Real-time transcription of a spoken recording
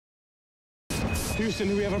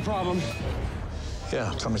Houston, we have a problem.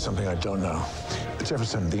 Yeah, tell me something I don't know.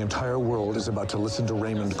 Jefferson, the entire world is about to listen to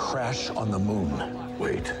Raymond crash on the moon.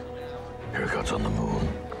 Wait. Haircuts on the moon.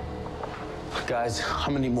 Guys,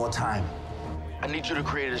 I'm gonna need more time. I need you to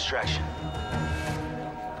create a distraction.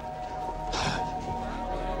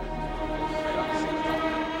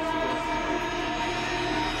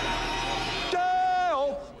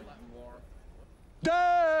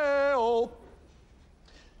 Dale!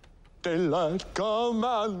 Daylight come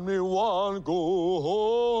and me want go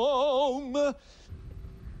home.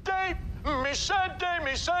 Day, me say day,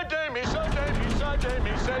 me say day, me say day, me say day,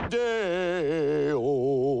 me say day.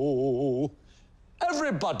 Oh,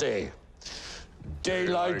 everybody.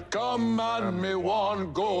 Daylight come and me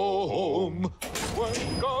want go home.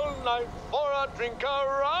 Work all night for a drink of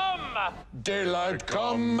rum. Daylight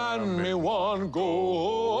come and me want go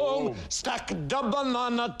home. Stack the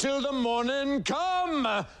banana till the morning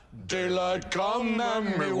come. Daylight come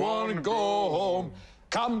and me want go home.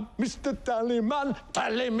 Come, Mr. Tallyman,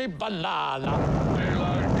 tally me banana.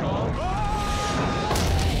 Daylight come.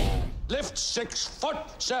 Lift 6 foot,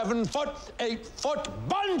 7 foot, 8 foot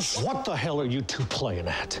bunch. What the hell are you two playing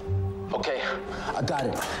at? Okay, I got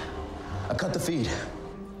it. I cut the feed.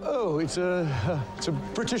 Oh, it's a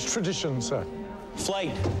British tradition, sir.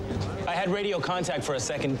 Flight. I had radio contact for a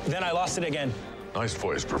second, then I lost it again. Nice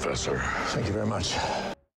voice, Professor. Thank you very much.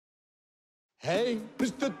 Hey,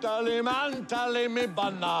 Mr. Tallyman, tally me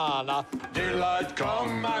banana. Daylight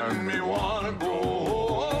come and me wanna go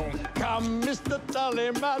home. Come, Mr.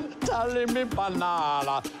 Tallyman, tally me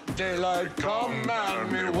banana. Daylight come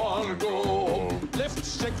and me wanna go home. Lift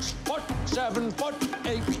 6 foot, 7 foot,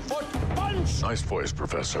 8 foot bunch. Nice voice,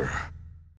 Professor.